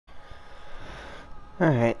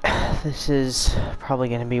Alright, this is probably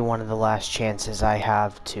going to be one of the last chances I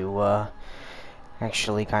have to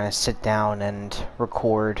actually kind of sit down and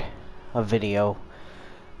record a video.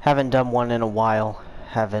 Haven't done one in a while.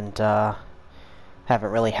 Haven't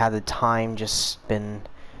really had the time, just been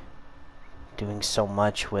doing so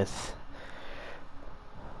much with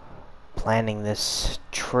planning this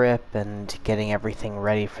trip and getting everything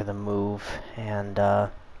ready for the move, and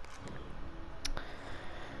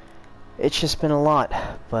it's just been a lot,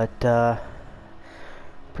 but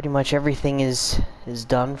pretty much everything is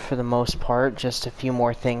done for the most part. Just a few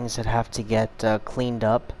more things that have to get cleaned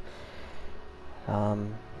up.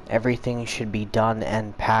 Everything should be done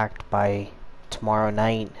and packed by tomorrow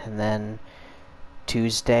night, and then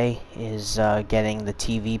Tuesday is getting the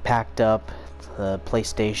TV packed up, the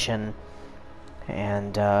PlayStation,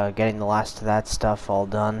 and getting the last of that stuff all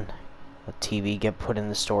done. The TV get put in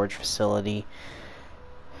the storage facility.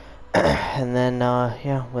 And then,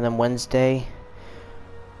 yeah, then Wednesday,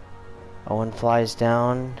 Owen flies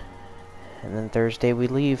down, and then Thursday we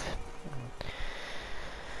leave.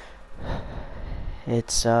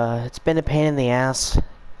 It's been a pain in the ass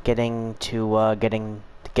getting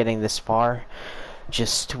this far,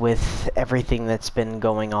 just with everything that's been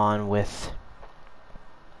going on with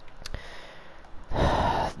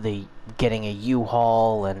the getting a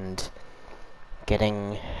U-Haul and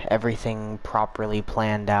getting everything properly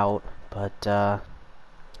planned out, but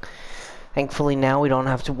thankfully now we don't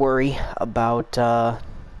have to worry about the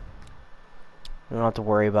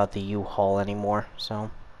U-Haul anymore.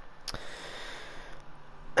 So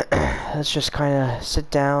let's just kind of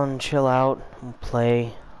sit down, chill out, and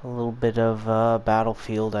play a little bit of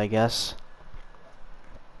Battlefield, I guess.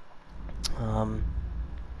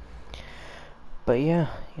 But yeah,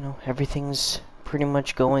 everything's pretty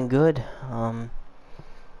much going good.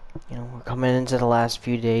 We're coming into the last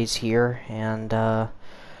few days here, and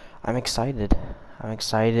I'm excited. I'm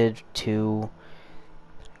excited to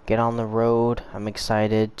get on the road. I'm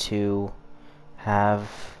excited to have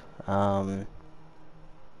my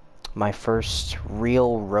first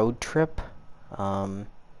real road trip. I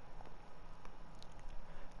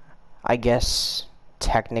guess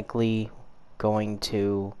technically going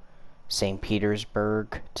to St.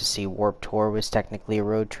 Petersburg to see Warped Tour was technically a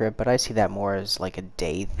road trip, but I see that more as like a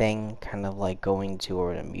day thing, kind of like going to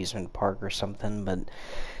an amusement park or something. But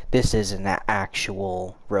this is an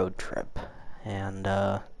actual road trip, and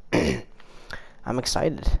I'm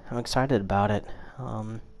excited. I'm excited about it.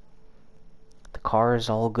 The car is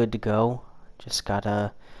all good to go. Just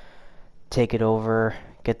gotta take it over,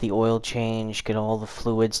 get the oil change, get all the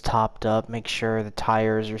fluids topped up, make sure the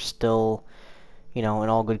tires are still in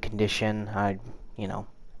all good condition. I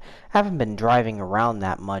haven't been driving around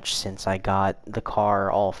that much since I got the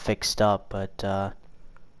car all fixed up, but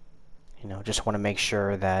just want to make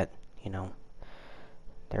sure that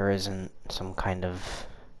there isn't some kind of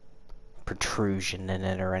protrusion in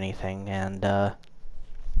it or anything, and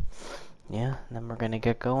yeah, then we're gonna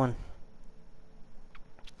get going.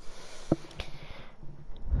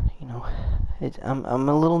 I'm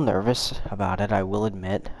a little nervous about it, I will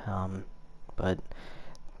admit. But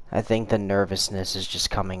I think the nervousness is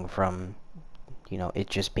just coming from, it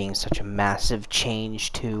just being such a massive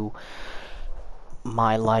change to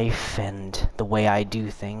my life and the way I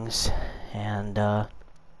do things, and, yeah.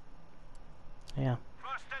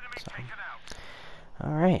 So,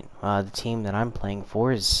 alright, the team that I'm playing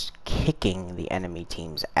for is kicking the enemy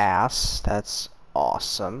team's ass. That's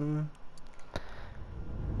awesome.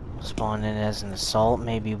 Spawn in as an assault.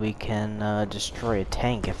 Maybe we can destroy a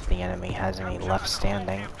tank if the enemy has any left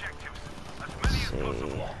standing. Let's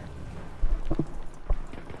see.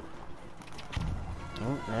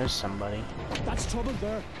 Oh, there's somebody. That's trouble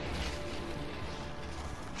there.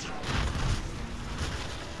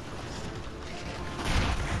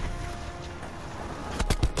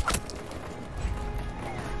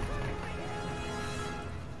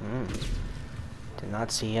 Did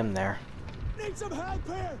not see him there. Need some help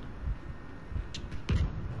here.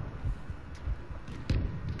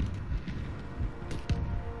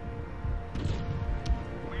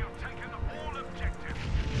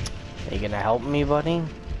 Are you gonna help me, buddy?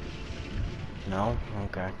 No?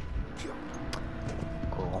 Okay.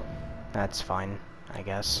 Cool. That's fine, I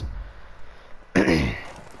guess.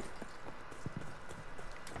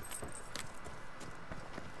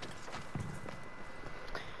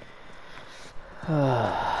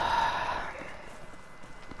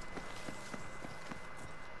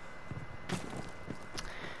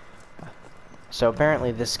 So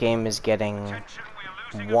apparently this game is getting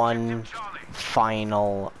one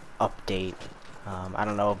final update I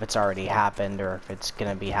don't know if it's already happened or if it's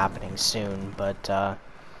gonna be happening soon, but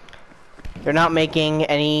they're not making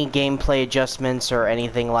any gameplay adjustments or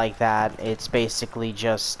anything like that. It's basically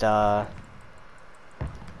just they're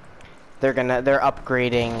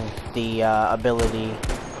upgrading the ability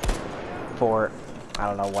for, I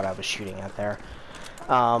don't know what I was shooting at there.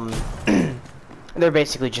 They're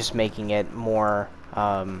basically just making it more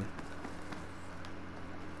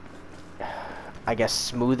I guess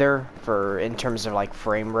smoother for in terms of like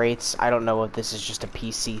frame rates. I don't know if this is just a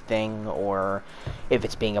PC thing or if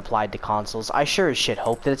it's being applied to consoles. I sure as shit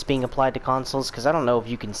hope that it's being applied to consoles, because I don't know if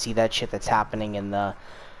you can see that shit that's happening in the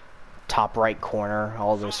top right corner,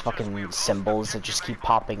 all those fucking symbols that just keep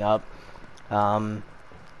popping up.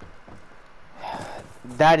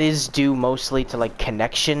 That is due mostly to like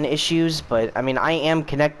connection issues, but I mean, I am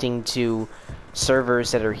connecting to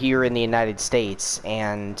servers that are here in the United States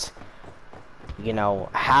and, you know,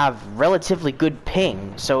 have relatively good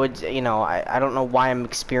ping. So it's, you know, I don't know why I'm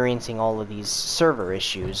experiencing all of these server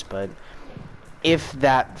issues, but if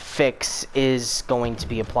that fix is going to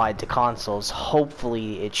be applied to consoles,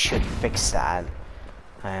 hopefully it should fix that.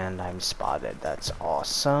 And I'm spotted. That's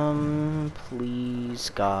awesome. Please,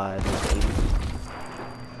 God.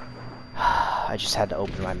 I just had to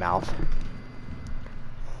open my mouth.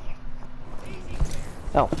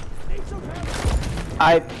 Oh.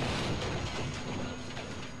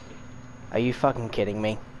 Are you fucking kidding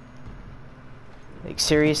me? Like,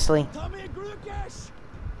 seriously?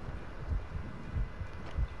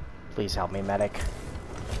 Please help me, medic.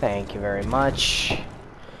 Thank you very much.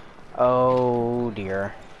 Oh,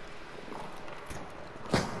 dear.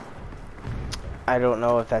 I don't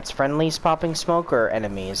know if that's friendlies popping smoke or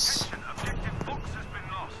enemies.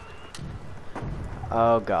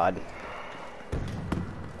 Oh, God.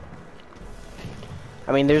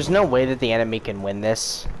 I mean, there's no way that the enemy can win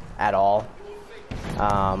this at all.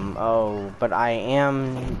 Oh, but I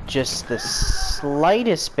am just the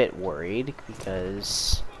slightest bit worried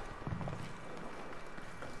because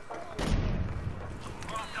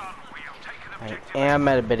I am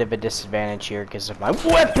at a bit of a disadvantage here because of my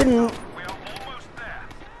weapon.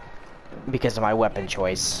 Because of my weapon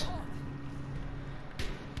choice.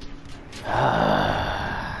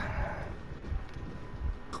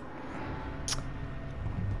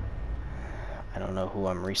 I don't know who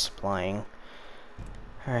I'm resupplying.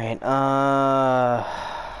 Alright,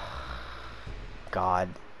 God.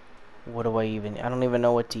 What do I don't even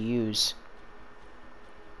know what to use.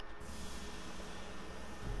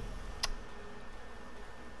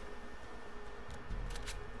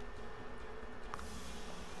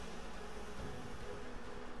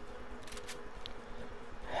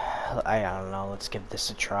 I don't know, let's give this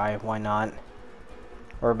a try, why not?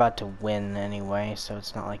 We're about to win anyway, so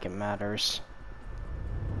it's not like it matters.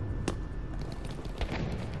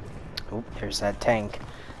 Oop, there's that tank.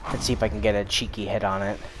 Let's see if I can get a cheeky hit on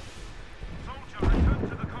it.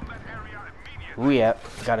 Ooh, yep,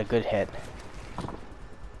 got a good hit.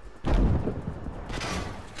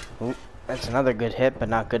 Ooh, that's another good hit, but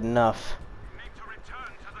not good enough.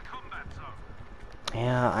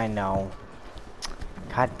 Yeah, I know.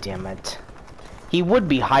 God damn it. He would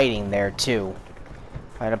be hiding there, too.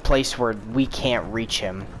 At a place where we can't reach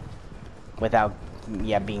him. Without,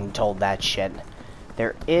 yeah, being told that shit.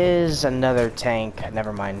 There is another tank.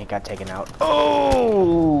 Never mind, he got taken out.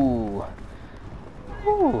 Oh!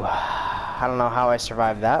 Ooh. I don't know how I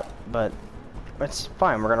survived that, but it's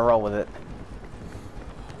fine. We're gonna roll with it.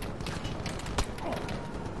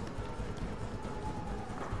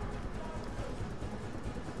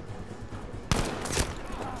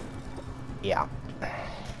 Yeah.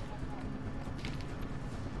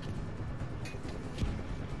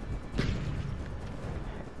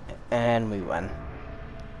 And we win.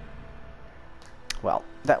 Well,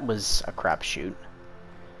 that was a crapshoot.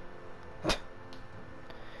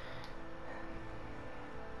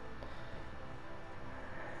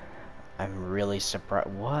 I'm really surprised.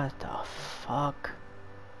 What the fuck?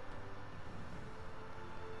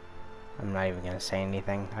 I'm not even gonna say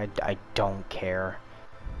anything. I don't care.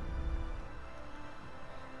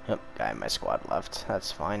 Yep, guy in my squad left.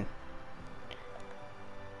 That's fine.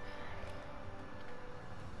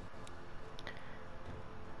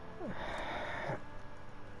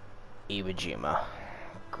 Iwo Jima.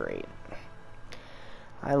 Great.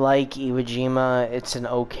 I like Iwo Jima. It's an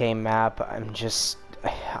okay map.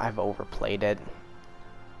 I've overplayed it.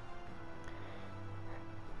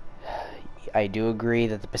 I do agree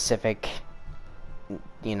that the Pacific,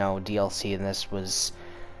 you know, DLC in this was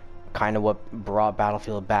kind of what brought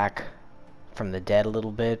Battlefield back from the dead a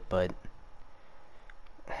little bit, but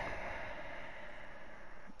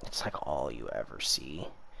It's like all you ever see.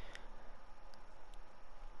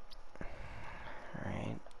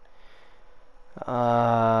 Alright.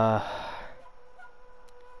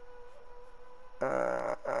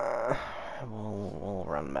 We'll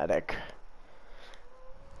run medic.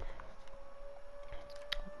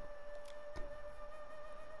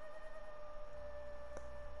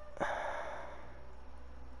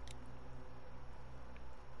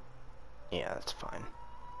 Yeah, that's fine.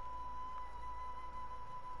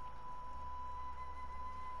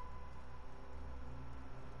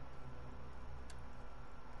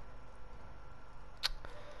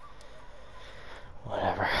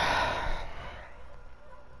 Whatever.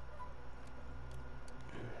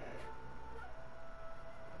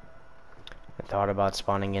 I thought about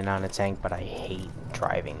spawning in on a tank, but I hate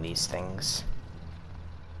driving these things.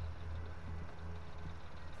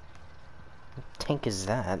 What tank is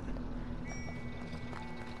that?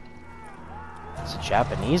 It's a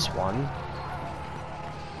Japanese one.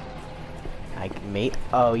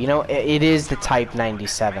 Oh, you know, it is the Type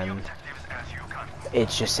 97.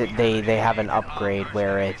 It's just that they have an upgrade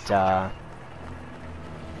where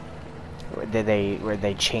where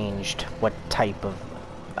they changed what type of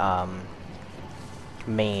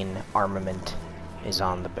main armament is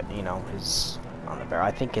on the is on the barrel.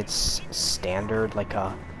 I think it's standard, like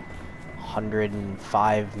a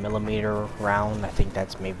 105mm round. I think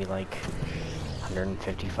that's maybe like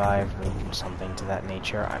 155 or something to that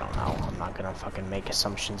nature. I don't know. I'm not gonna fucking make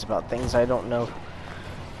assumptions about things I don't know.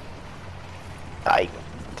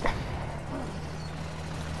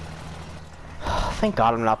 Thank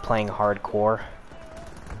God I'm not playing hardcore.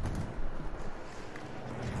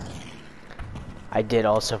 I did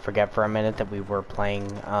also forget for a minute that we were playing,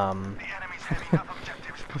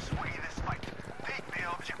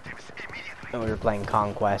 we were playing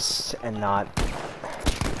Conquest and not...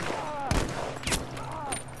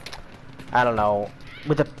 I don't know.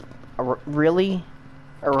 With really?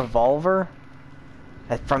 A revolver?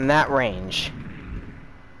 From that range?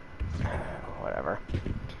 Whatever.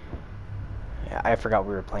 Yeah, I forgot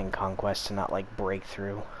we were playing Conquest and not, like,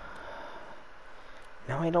 Breakthrough.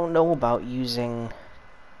 Now I don't know about using...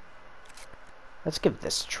 Let's give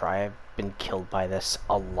this a try. I've been killed by this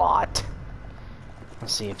a lot.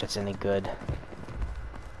 Let's see if it's any good.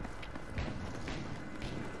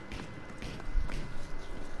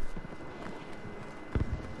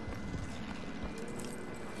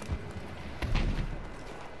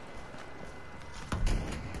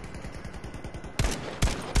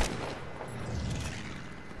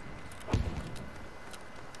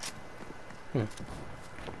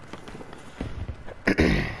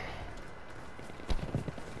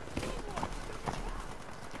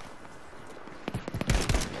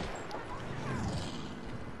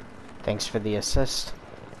 Thanks for the assist.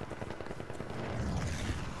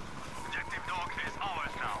 Objective dog is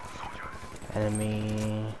ours now, soldier.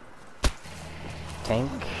 Enemy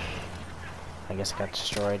tank. I guess it got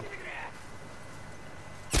destroyed.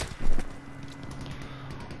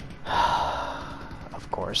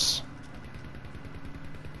 Of course.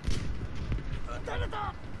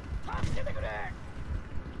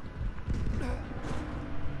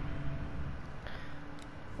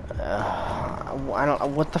 I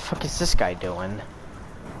don't. What the fuck is this guy doing?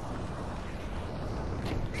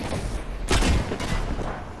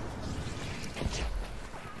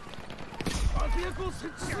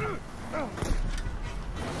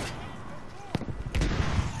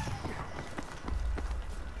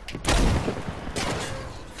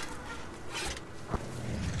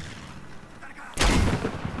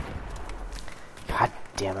 God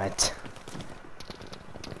damn it.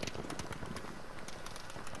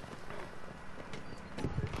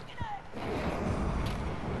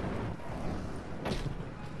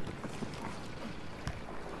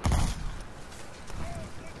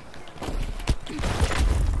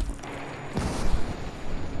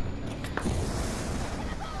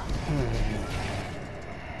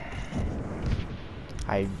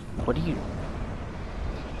 What do you...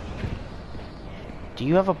 Do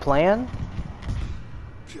you have a plan?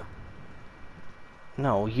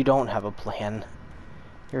 No, you don't have a plan.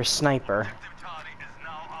 You're a sniper. Objective Charlie is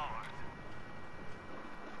now ours.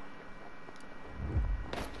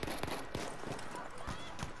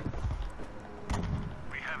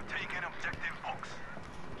 We have taken objective Ox.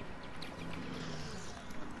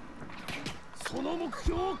 その目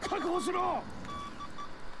標を確保しろ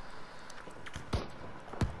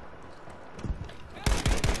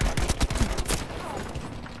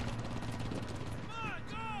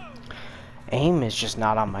Aim is just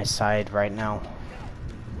not on my side right now.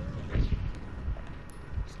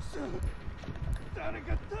 誰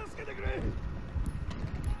か助けてくれ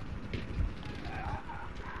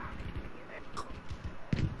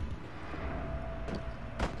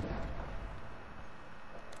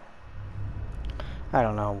I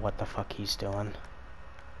don't know what the fuck he's doing. Attention,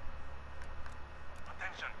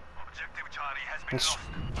 objective Charlie has been Let's,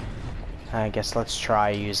 lost. I guess let's try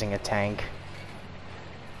using a tank.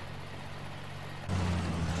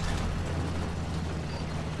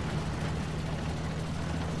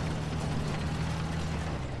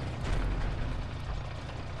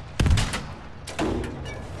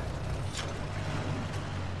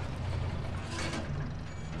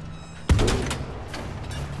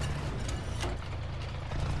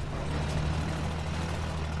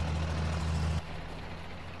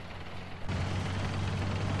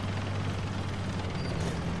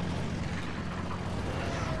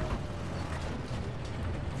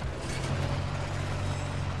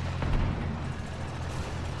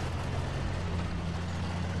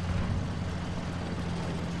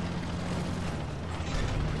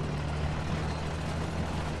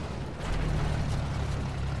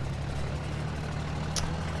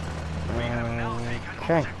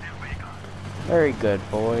 Okay. Very good,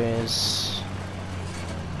 boys.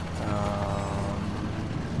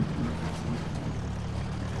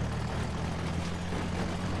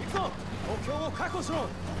 行くぞ。目標を確保しろ。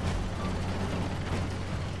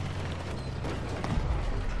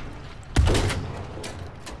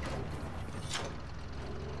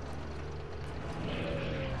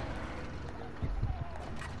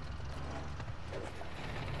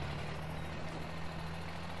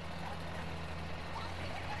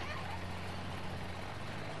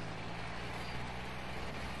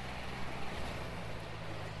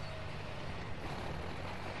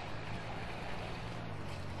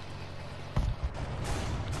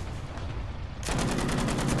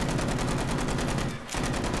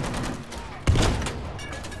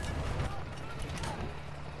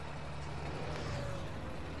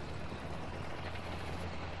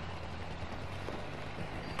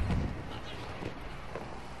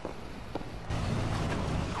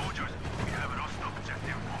Soldiers, we have lost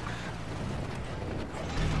objective box.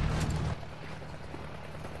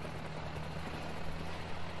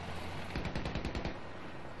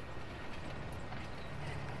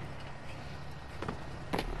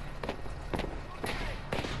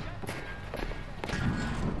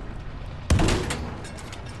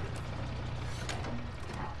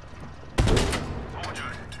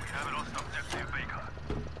 Soldiers, we have lost objective Baker.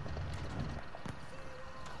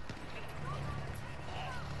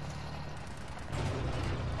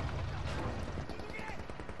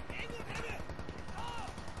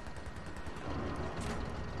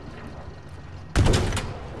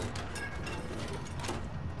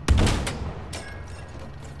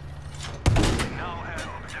 We now have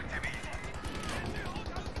objective easy.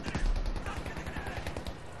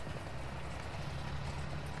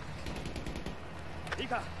 いい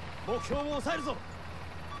か、目標を抑えるぞ。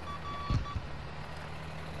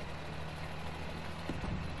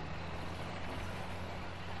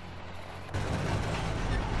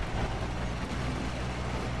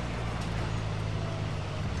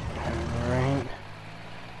Alright.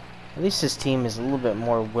 At least this team is a little bit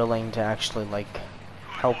more willing to actually, like,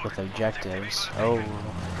 help with objectives. Oh.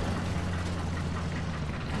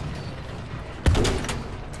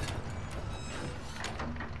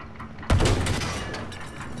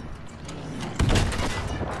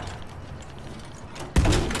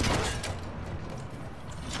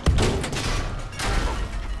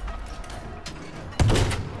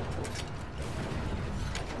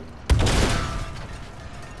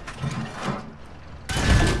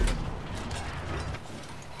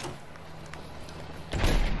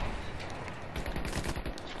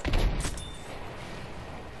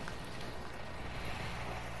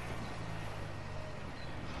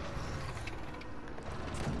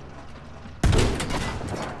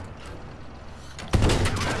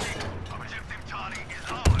 Objective Charlie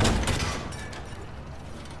is ours.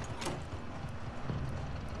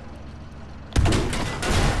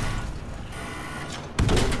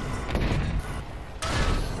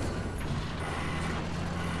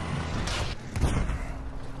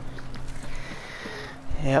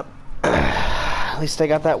 Yep. At least I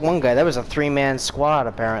got that one guy. That was a 3-man squad,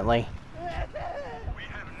 apparently. We have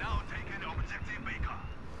now taken objective Baker.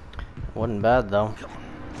 Wasn't bad, though.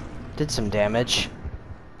 Did some damage.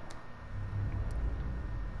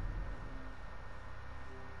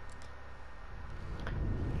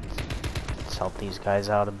 Let's help these guys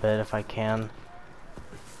out a bit if I can.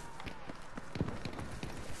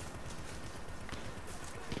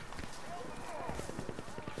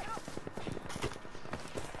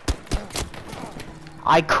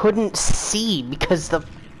 I couldn't see because the...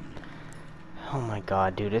 Oh my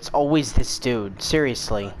god, dude. It's always this dude.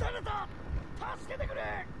 Seriously. 誰だ。助けてく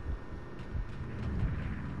れ。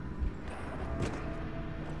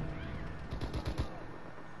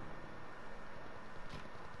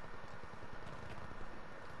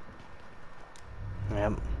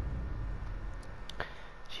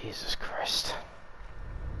Jesus Christ.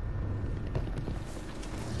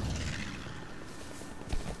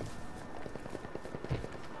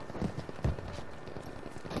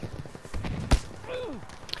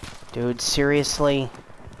 Dude, seriously?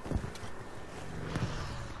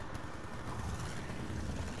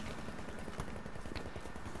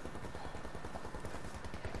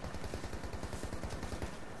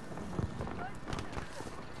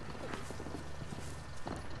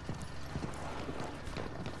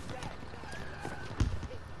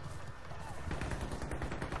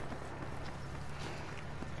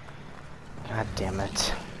 God damn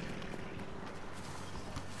it.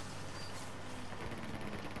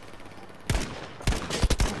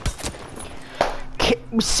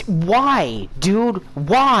 Why? Dude,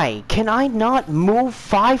 why? Can I not move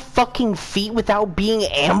 5 fucking feet without being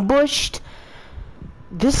ambushed?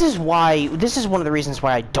 This is one of the reasons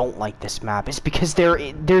why I don't like this map. It's because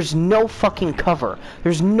there's no fucking cover.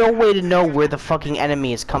 There's no way to know where the fucking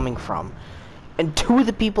enemy is coming from. And 2 of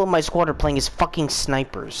the people in my squad are playing as fucking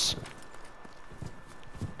snipers.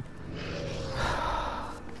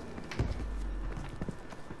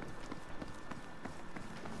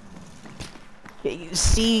 You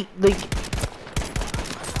see, like,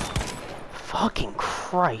 fucking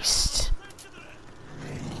Christ.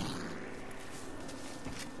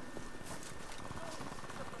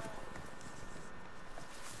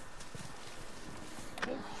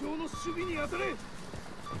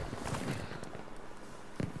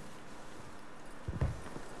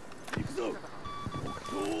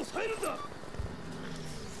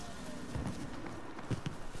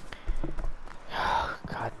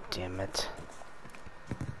 God damn it.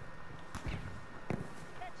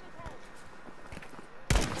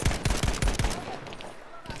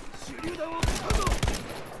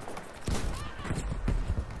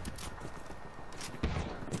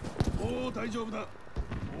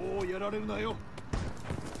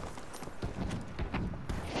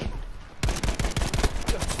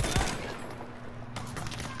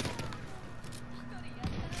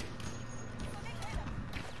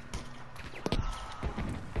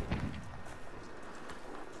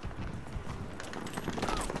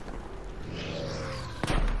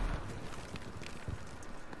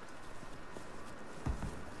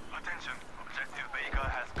 Attention, objective Baker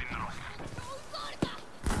has been lost.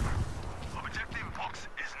 Objective Box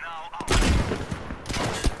is now out.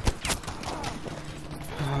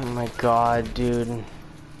 Oh my god, dude.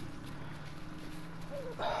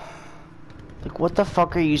 Like, what the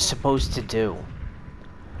fuck are you supposed to do?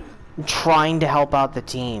 I'm trying to help out the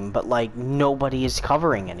team, but like, nobody is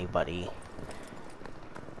covering anybody.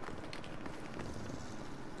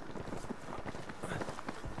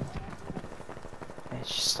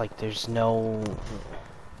 It's just like, there's nothing.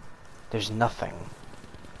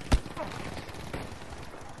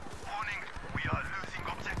 Warning, we are losing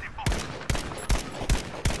objective Box.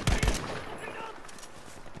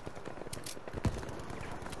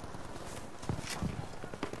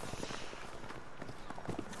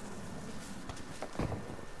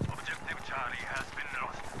 Objective Charlie has been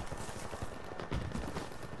lost.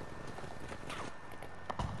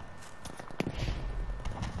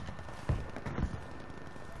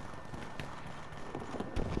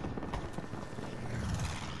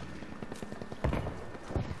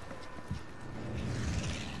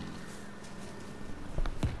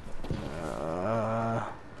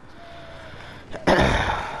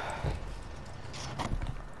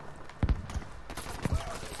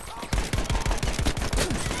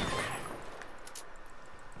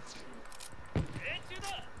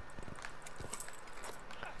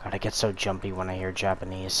 God, I get so jumpy when I hear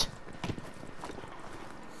Japanese.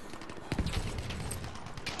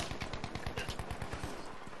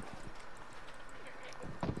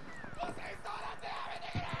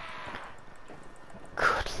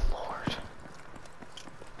 Good lord.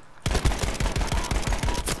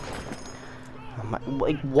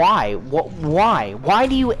 Like, why? What? Why? Why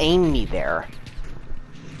do you aim me there?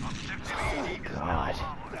 Oh, God.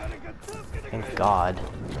 Thank God.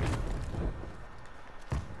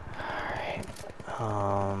 Alright.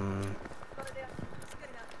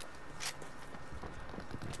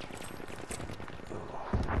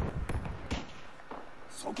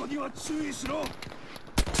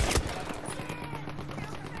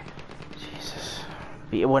 Jesus.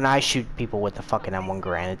 When I shoot people with the fucking M1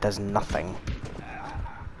 Garand, it does nothing.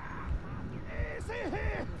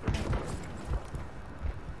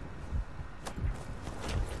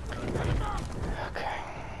 Okay.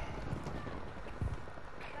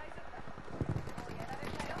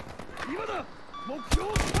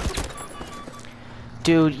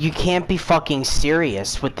 Dude, you can't be fucking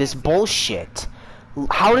serious with this bullshit.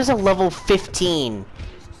 How does a level 15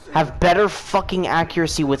 have better fucking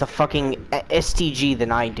accuracy with a fucking STG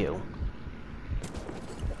than I do?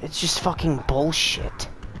 It's just fucking bullshit.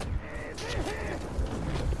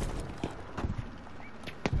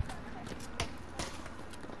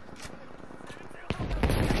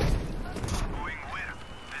 Going where?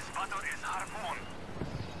 This battle is Harpoon.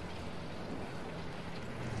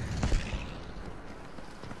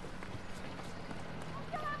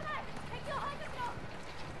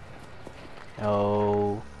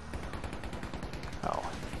 Oh. Oh.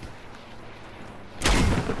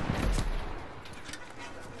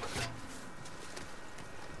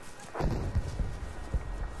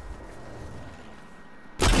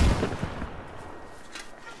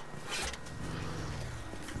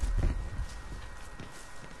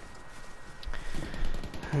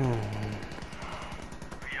 Be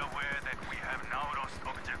aware that we have now lost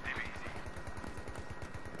objective easy.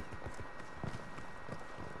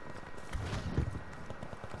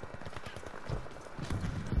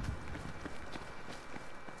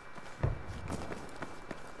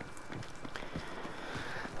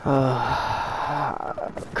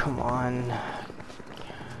 Come on.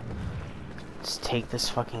 Let's take this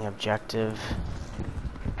fucking objective.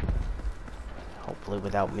 Hopefully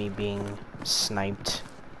without me being sniped.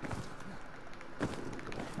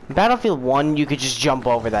 In Battlefield 1, you could just jump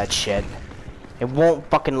over that shit. It won't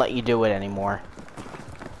fucking let you do it anymore.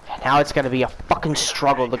 And now it's gonna be a fucking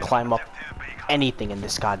struggle to climb up anything in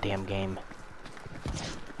this goddamn game.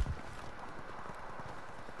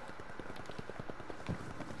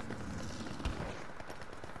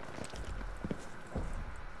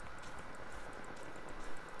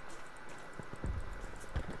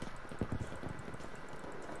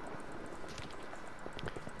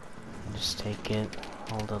 Just take it,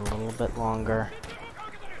 hold it a little bit longer.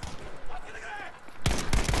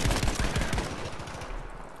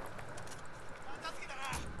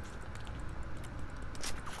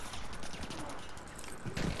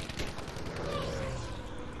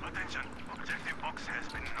 Attention, objective box has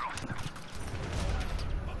been lost.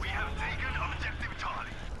 We have taken objective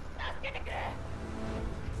Charlie.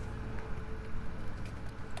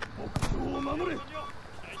 目標を守れ。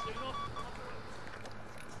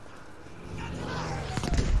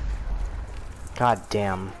 God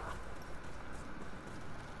damn.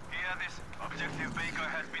 Hear this, objective Baker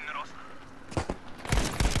has been lost.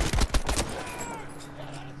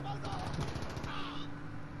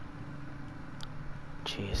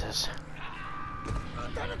 Jesus.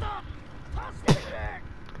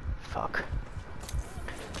 Fuck.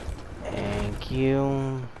 Thank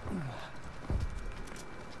you.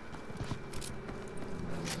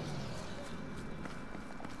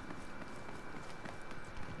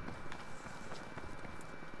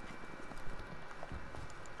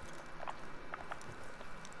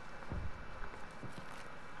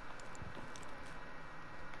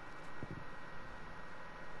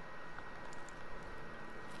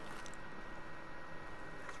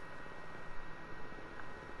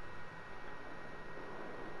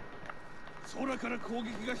空から攻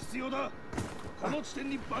撃が必要だ。この地点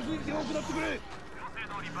に爆撃を行ってくれ。 要請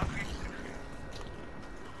通り爆撃する。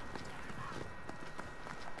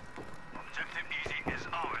Objective easy is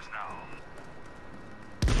ours now.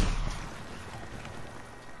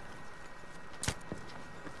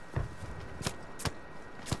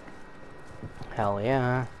 Hell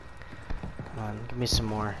yeah. Come on, give me some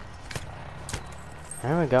more.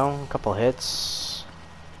 There we go, a couple hits.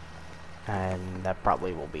 And that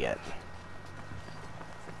probably will be it.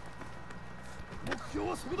 目標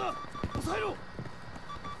はそこだ。抑えろ。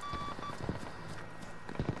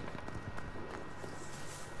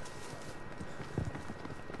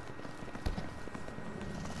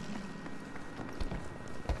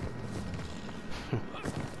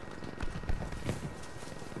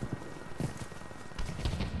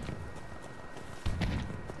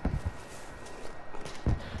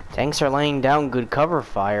 Tanks are laying down good cover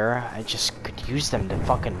fire. I just could use them to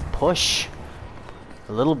fucking push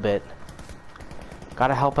a little bit.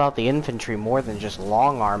 Gotta help out the infantry more than just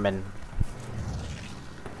long arming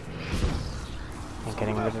and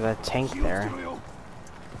getting rid of that tank there.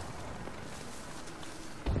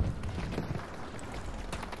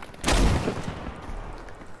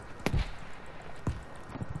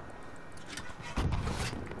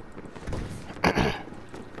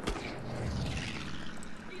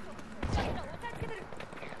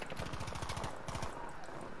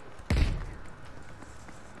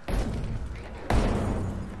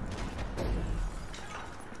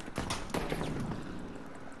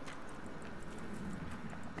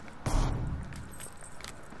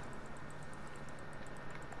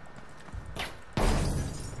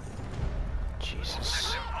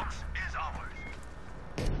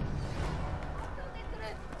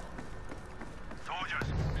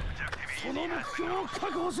 標を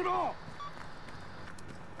確保しろ。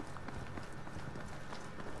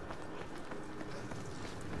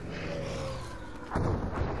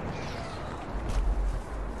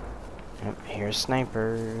 Yep, here's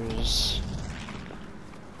snipers.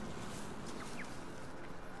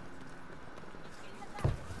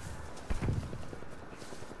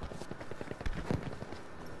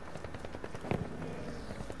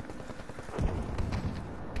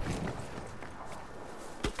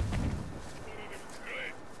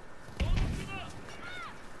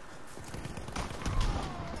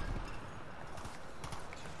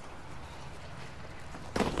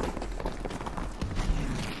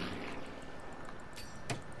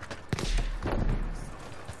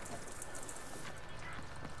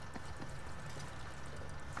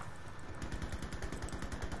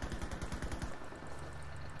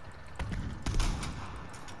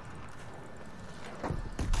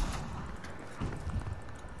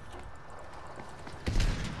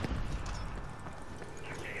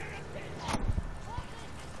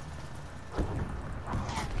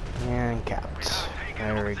 And capped.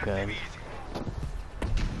 Very good.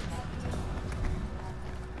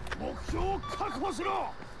 目標を確保し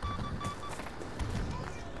ろ。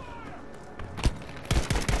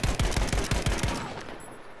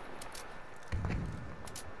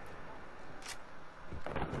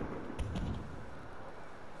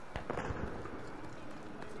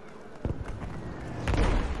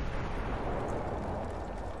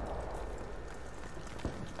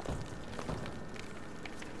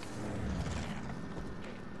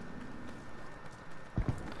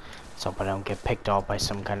 Let's hope I don't get picked off by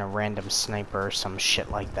some kind of random sniper or some shit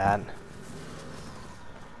like that.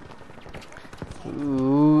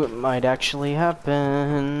 Ooh, it might actually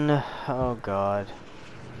happen. Oh god.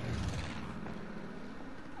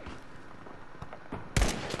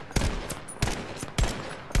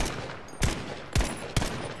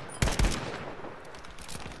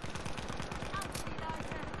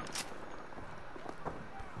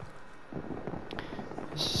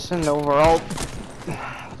 This is an overall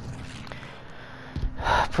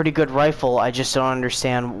pretty good rifle. I just don't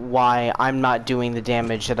understand why I'm not doing the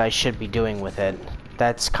damage that I should be doing with it.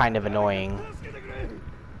 That's kind of annoying.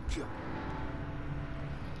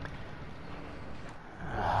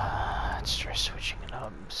 Let's try switching it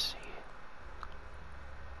up. See.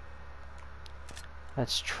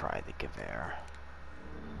 Let's try the Gewehr.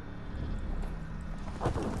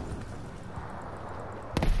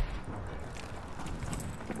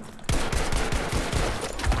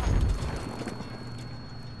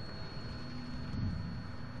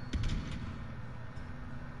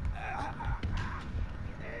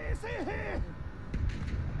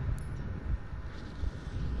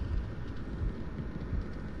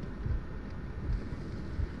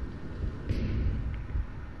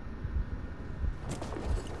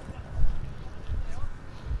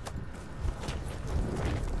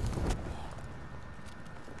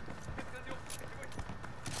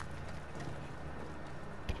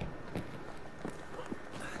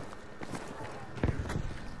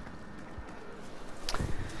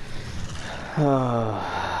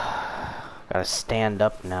 Gotta stand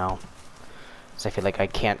up now, because I feel like I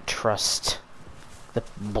can't trust the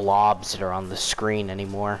blobs that are on the screen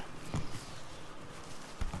anymore.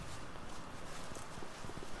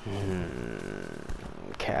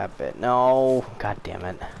 Cap it. No. God damn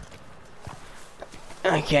it.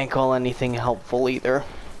 I can't call anything helpful either.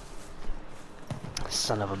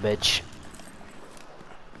 Son of a bitch.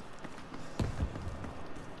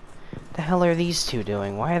 The hell are these two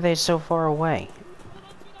doing? Why are they so far away?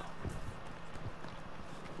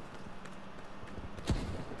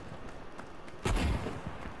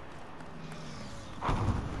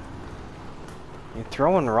 You're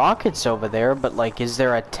throwing rockets over there, but like, is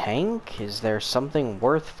there a tank? Is there something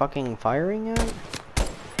worth fucking firing at?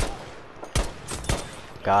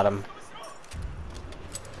 Got him.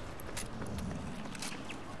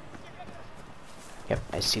 Yep,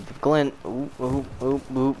 I see the glint. Ooh, ooh, ooh,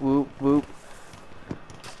 ooh, ooh, ooh.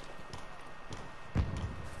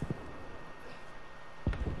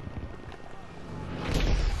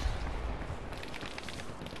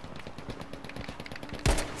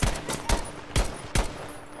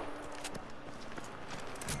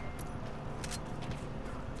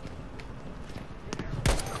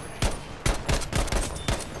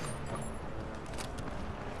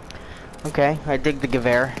 Okay, I dig the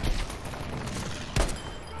Gewehr.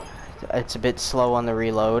 It's a bit slow on the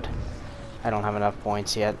reload. I don't have enough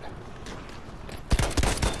points yet.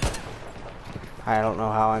 I don't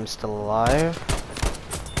know how I'm still alive.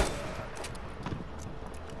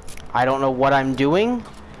 I don't know what I'm doing.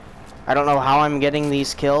 I don't know how I'm getting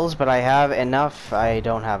these kills, but I have enough. I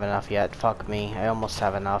don't have enough yet. Fuck me. I almost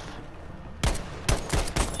have enough.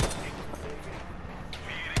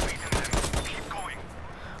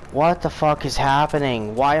 What the fuck is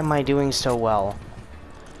happening? Why am I doing so well?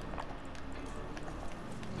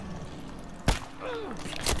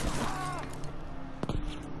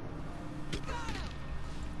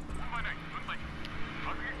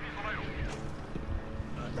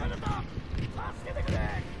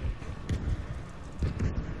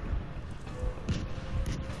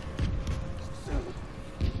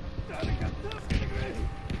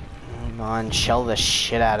 Come on, shell the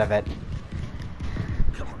shit out of it.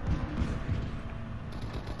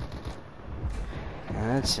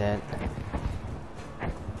 That's it.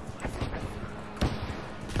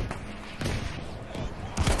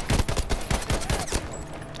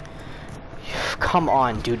 Come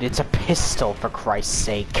on, dude, it's a pistol, for Christ's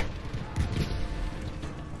sake.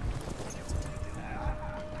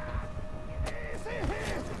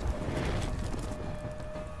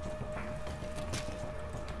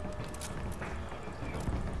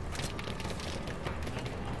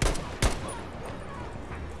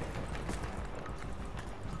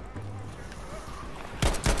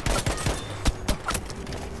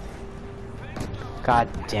 God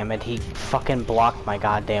damn it, he fucking blocked my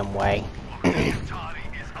goddamn way.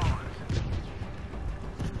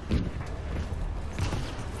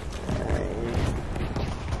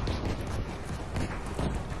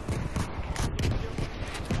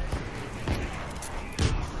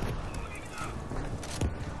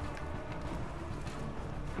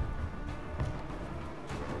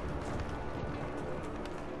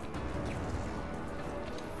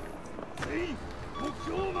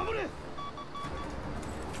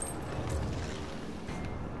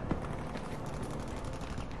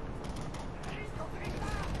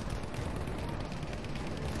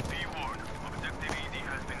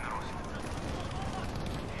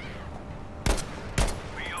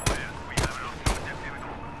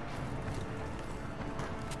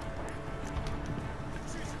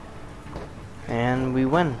 And we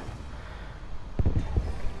win.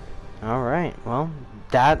 Alright, well,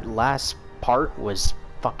 that last part was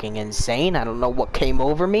fucking insane. I don't know what came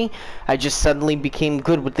over me. I just suddenly became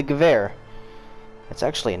good with the Gewehr. It's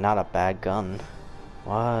actually not a bad gun.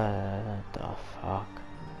 What the fuck?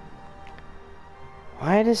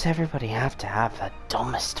 Why does everybody have to have the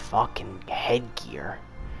dumbest fucking headgear?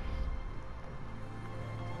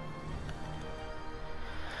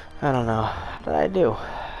 I don't know. What did I do?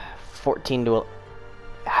 14 to...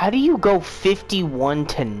 How do you go 51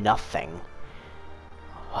 to nothing?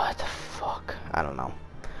 What the fuck? I don't know.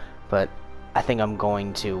 But I think I'm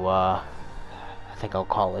going to, I think I'll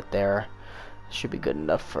call it there. Should be good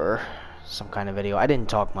enough for some kind of video. I didn't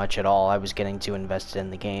talk much at all. I was getting too invested in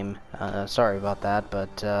the game. Sorry about that,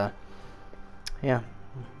 but, yeah.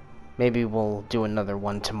 Maybe we'll do another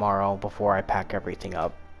one tomorrow before I pack everything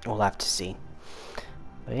up. We'll have to see.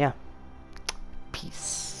 But yeah.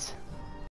 Peace.